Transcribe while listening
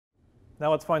Now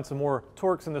let's find some more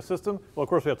torques in the system. Well, of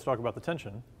course, we have to talk about the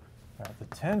tension. All right,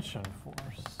 the tension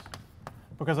force.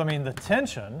 Because, I mean, the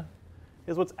tension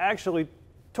is what's actually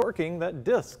torquing that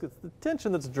disk. It's the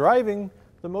tension that's driving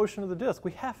the motion of the disk.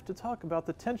 We have to talk about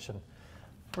the tension.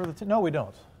 No, we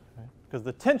don't, right? Because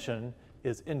the tension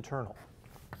is internal.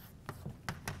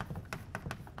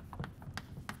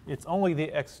 It's only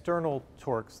the external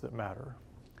torques that matter,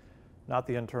 not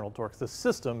the internal torques. The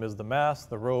system is the mass,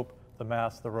 the rope, the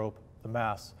mass, the rope, the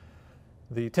mass.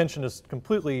 The tension is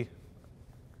completely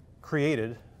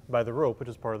created by the rope, which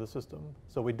is part of the system.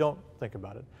 So we don't think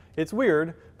about it. It's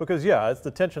weird because, yeah, it's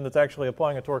the tension that's actually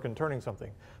applying a torque and turning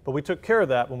something. But we took care of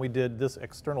that when we did this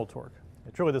external torque.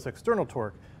 It's really this external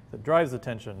torque that drives the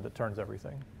tension that turns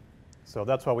everything. So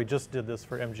that's why we just did this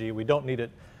for mg. We don't need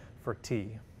it for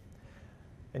T.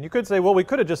 And you could say, well, we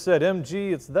could have just said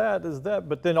mg, it's that, is that.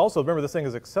 But then also, remember, this thing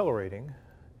is accelerating.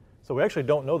 So we actually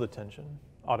don't know the tension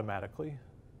automatically.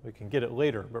 We can get it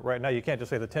later. But right now, you can't just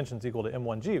say the tension is equal to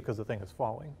m1g because the thing is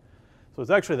falling. So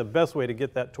it's actually the best way to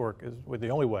get that torque, the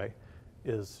only way,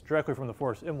 is directly from the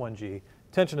force m1g.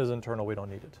 Tension is internal. We don't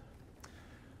need it.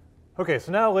 OK,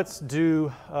 so now let's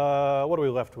do, what are we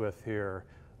left with here?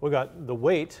 We got the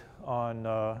weight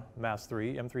on mass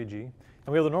 3, m3g, and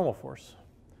we have the normal force.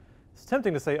 It's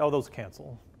tempting to say, oh, those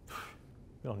cancel.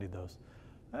 We don't need those.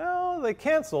 Well, they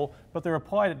cancel, but they're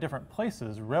applied at different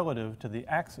places relative to the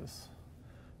axis.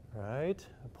 Right?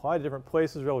 Applied to different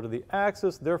places relative to the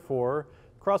axis. Therefore,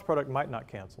 cross product might not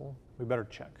cancel. We better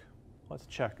check. Let's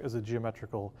check as a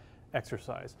geometrical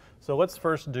exercise. So let's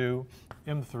first do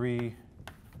m3g.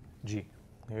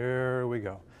 Here we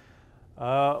go.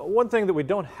 One thing that we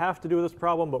don't have to do with this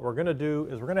problem, but we're going to do,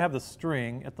 is we're going to have the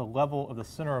string at the level of the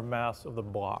center of mass of the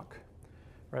block.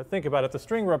 Right? Think about it. If the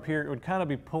string were up here, it would kind of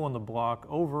be pulling the block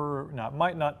over. Now, it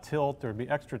might not tilt. There would be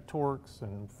extra torques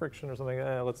and friction or something.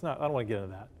 Let's not. I don't want to get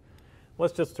into that.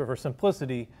 Let's just, for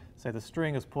simplicity, say the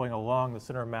string is pulling along the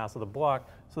center of mass of the block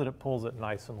so that it pulls it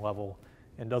nice and level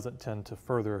and doesn't tend to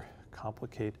further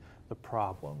complicate the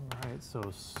problem. Right? So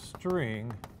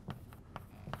string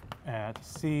at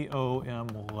COM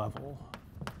level.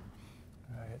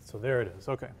 All right, so there it is.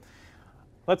 Okay.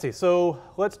 Let's see. So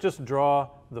let's just draw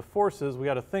the forces we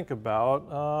got to think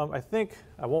about. I think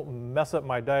I won't mess up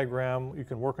my diagram. You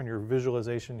can work on your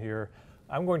visualization here.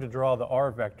 I'm going to draw the R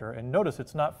vector, and notice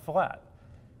it's not flat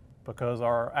because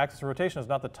our axis of rotation is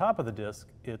not the top of the disk,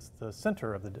 it's the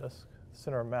center of the disk,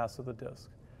 center of mass of the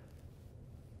disk.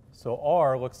 So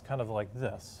R looks kind of like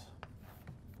this.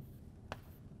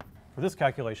 For this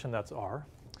calculation, that's R.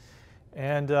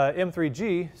 And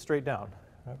M3G, straight down.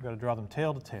 I've got to draw them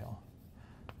tail to tail.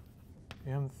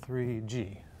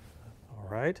 M3G. All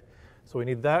right. So we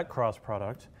need that cross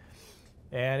product.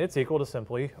 And it's equal to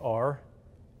simply R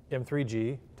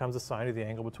M3G times the sine of the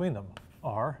angle between them.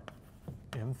 R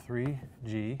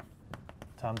M3G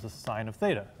times the sine of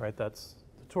theta, right? That's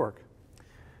the torque.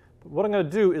 But what I'm going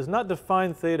to do is not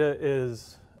define theta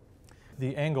as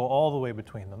the angle all the way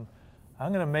between them.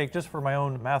 I'm going to make, just for my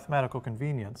own mathematical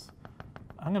convenience,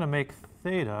 I'm going to make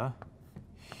theta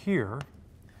here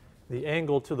the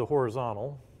angle to the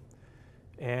horizontal.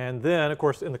 And then, of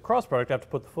course, in the cross product, I have to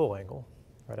put the full angle.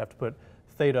 Right? I have to put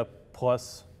theta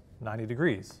plus 90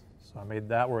 degrees. So I made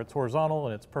that where it's horizontal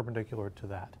and it's perpendicular to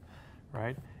that.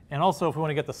 Right? And also, if we want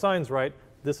to get the signs right,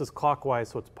 this is clockwise,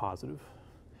 so it's positive.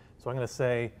 So I'm going to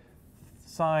say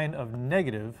sine of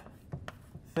negative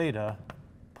theta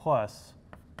plus,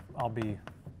 I'll be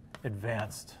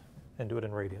advanced and do it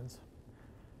in radians.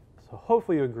 So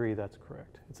hopefully you agree that's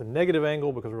correct. It's a negative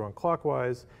angle because we're going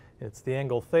clockwise. It's the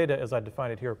angle theta as I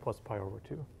define it here plus pi over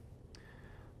 2.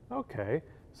 Okay,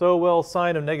 so well,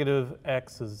 sine of negative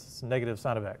x is negative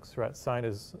sine of x, right? Sine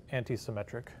is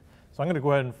anti-symmetric. So I'm going to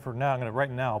go ahead and for now, I'm going to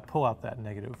right now pull out that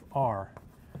negative r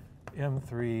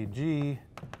m3g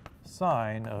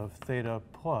sine of theta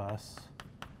plus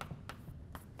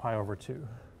pi over 2.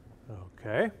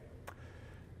 Okay.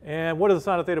 And what is the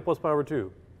sine of theta plus pi over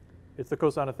 2? It's the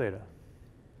cosine of theta.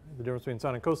 The difference between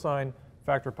sine and cosine,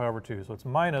 factor pi over 2. So it's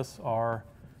minus r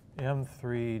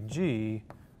m3g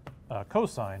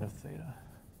cosine of theta.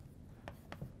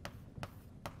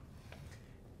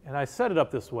 And I set it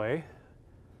up this way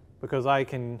because I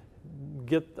can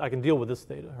deal with this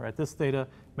theta, right? This theta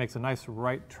makes a nice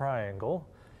right triangle.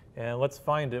 And let's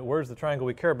find it. Where's the triangle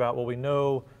we care about? Well, we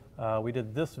know we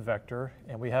did this vector,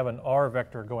 and we have an r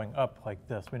vector going up like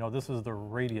this. We know this is the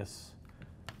radius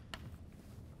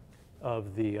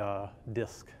of the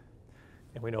disk.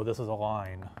 And we know this is a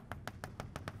line.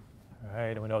 All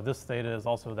right, and we know this theta is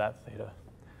also that theta.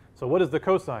 So what is the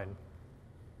cosine?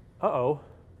 Uh-oh,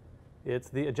 it's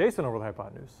the adjacent over the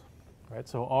hypotenuse. right?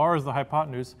 So r is the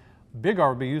hypotenuse. Big R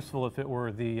would be useful if it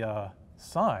were the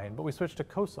sine, but we switched to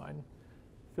cosine.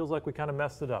 Feels like we kind of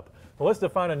messed it up. Well, let's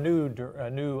define a new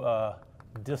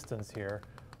distance here.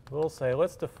 We'll say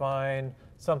let's define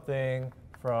something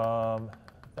from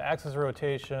the axis of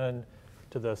rotation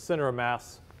to the center of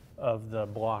mass of the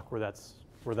block where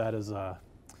that is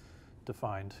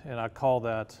defined, and I called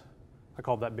that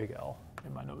big L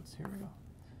in my notes. Here we go.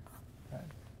 Right.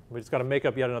 We just got to make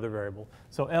up yet another variable.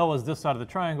 So L is this side of the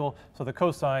triangle, so the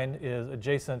cosine is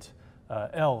adjacent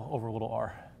L over little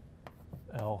r.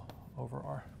 L over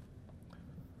r.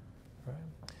 Right.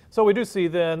 So we do see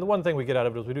then, the one thing we get out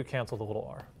of it is we do cancel the little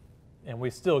r. And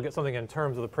we still get something in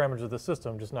terms of the parameters of the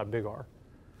system, just not big R.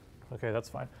 Okay, that's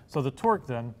fine. So the torque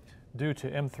then, due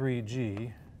to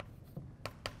m3g,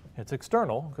 it's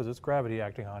external, because it's gravity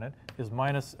acting on it, is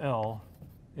minus L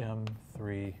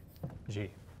m3g.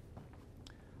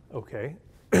 Okay.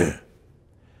 So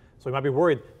we might be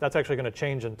worried that's actually going to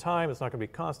change in time. It's not going to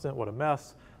be constant. What a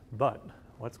mess. But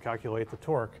let's calculate the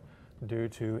torque due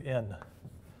to N,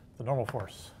 the normal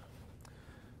force.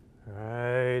 All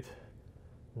right.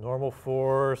 Normal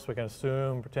force, we can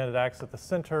assume, pretend it acts at the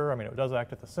center. I mean, it does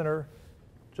act at the center,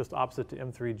 just opposite to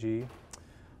m3g.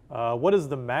 What is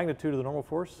the magnitude of the normal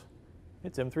force?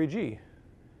 It's m3g.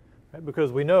 Right?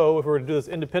 Because we know if we were to do this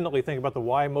independently, think about the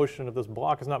y motion of this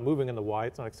block. It's not moving in the y,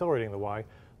 it's not accelerating in the y.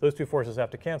 Those two forces have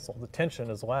to cancel. The tension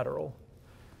is lateral.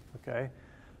 Okay.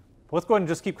 Let's go ahead and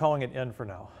just keep calling it n for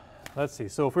now. Let's see.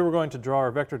 So if we were going to draw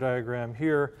our vector diagram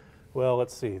here, well,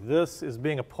 let's see. This is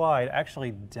being applied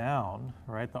actually down,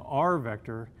 right? The r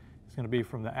vector is going to be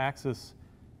from the axis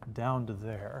down to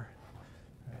there.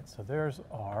 All right, so there's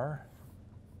r.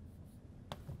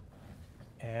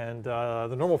 And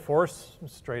the normal force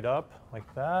straight up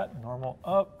like that, normal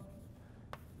up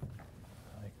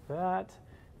like that.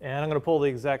 And I'm going to pull the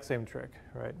exact same trick,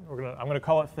 right? I'm going to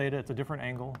call it theta. It's a different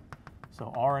angle.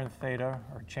 So r and theta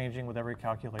are changing with every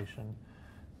calculation,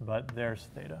 but there's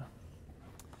theta.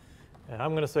 And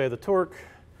I'm going to say the torque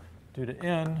due to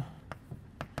N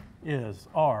is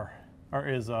R, or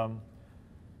is the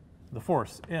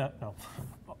force,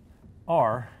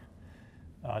 R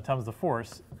times the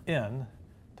force, N,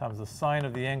 times the sine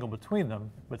of the angle between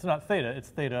them. But it's not theta, it's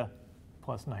theta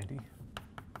plus 90,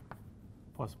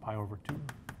 plus pi over 2.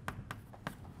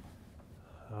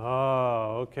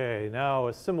 Oh, okay. Now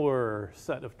a similar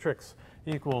set of tricks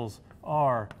equals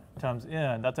R times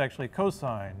N. That's actually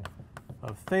cosine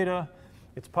of theta.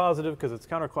 It's positive because it's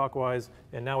counterclockwise,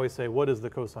 and now we say, what is the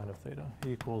cosine of theta?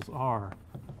 Equals R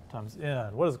times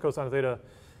N. What is the cosine of theta?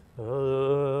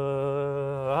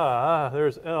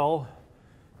 There's L,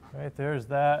 right? There's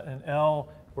that, and L.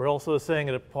 We're also saying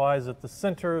it applies at the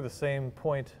center, the same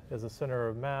point as the center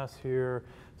of mass here.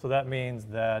 So that means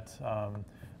that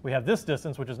we have this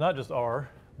distance, which is not just R,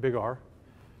 big R.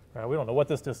 Right? We don't know what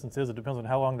this distance is. It depends on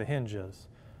how long the hinge is.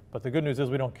 But the good news is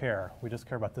we don't care. We just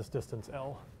care about this distance,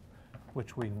 L,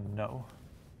 which we know,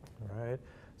 right?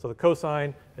 So the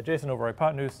cosine, adjacent over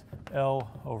hypotenuse,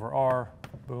 L over R,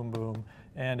 boom, boom,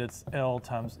 and it's L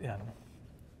times N.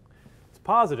 It's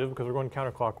positive because we're going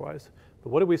counterclockwise. But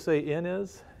what did we say N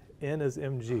is? N is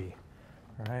mg,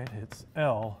 right? It's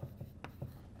L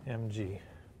mg.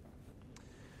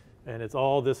 And it's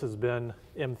all this has been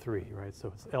m3, right?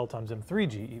 So it's L times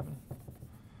m3g even.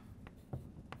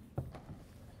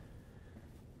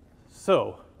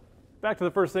 So back to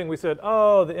the first thing we said,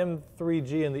 oh, the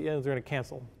m3g and the n's are going to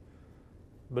cancel.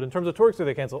 But in terms of torques, do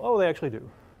they cancel? Oh, they actually do,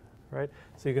 right?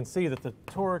 So you can see that the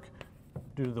torque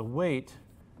due to the weight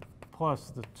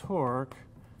plus the torque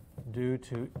due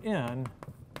to n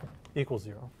equals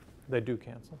 0. They do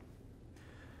cancel.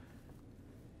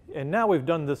 And now we've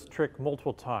done this trick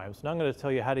multiple times. Now I'm going to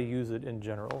tell you how to use it in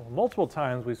general. Multiple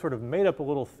times we sort of made up a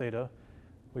little theta.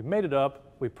 We've made it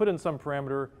up, we put in some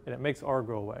parameter, and it makes r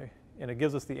go away. And it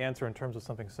gives us the answer in terms of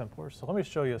something simpler. So let me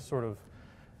show you sort of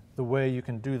the way you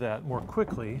can do that more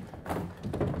quickly.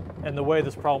 And the way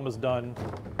this problem is done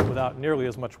without nearly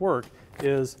as much work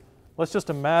is, let's just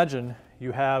imagine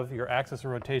you have your axis of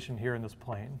rotation here in this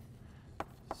plane.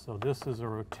 So this is a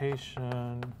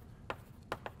rotation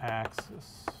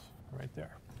axis right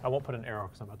there. I won't put an arrow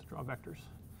because I'm about to draw vectors.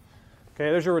 Okay,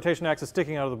 there's your rotation axis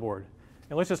sticking out of the board.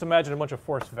 And let's just imagine a bunch of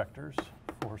force vectors.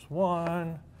 Force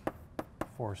 1,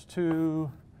 force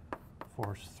 2,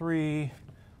 force 3,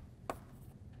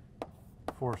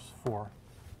 force 4.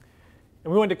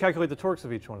 And we wanted to calculate the torques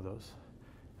of each one of those.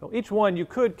 So each one you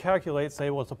could calculate, say,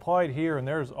 well, it's applied here and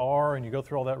there's R, and you go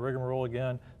through all that rigmarole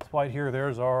again. It's applied here,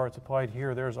 there's R, it's applied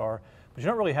here, there's R. But you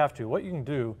don't really have to. What you can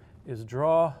do is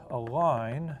draw a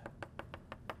line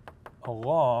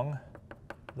along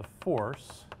the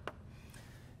force,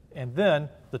 And then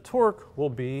the torque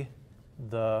will be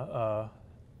will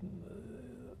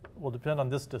depend on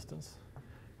this distance.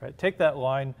 Right? Take that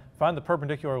line, find the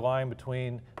perpendicular line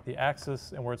between the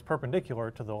axis and where it's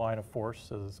perpendicular to the line of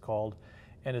force, as it's called,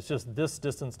 and it's just this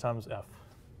distance times F.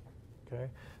 Okay?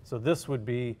 So this would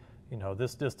be, you know,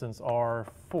 this distance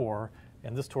R4,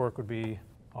 and this torque would be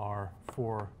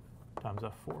R4 times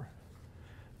F4.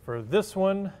 For this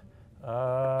one,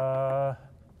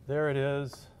 there it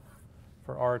is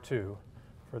for R2.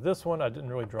 For this one, I didn't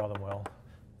really draw them well.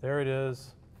 There it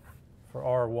is for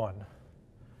R1.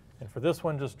 And for this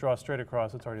one, just draw straight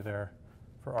across. It's already there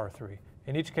for R3.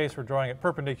 In each case, we're drawing it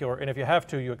perpendicular, and if you have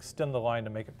to, you extend the line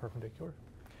to make it perpendicular.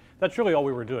 That's really all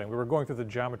we were doing. We were going through the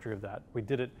geometry of that. We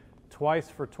did it twice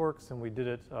for torques, and we did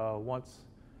it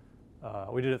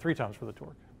we did it 3 times for the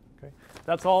torque. Okay?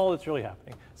 That's all that's really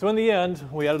happening. So in the end,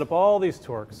 we added up all these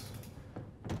torques,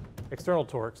 external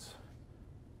torques.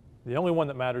 The only one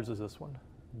that matters is this one,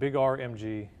 big R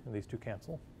mg, and these two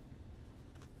cancel.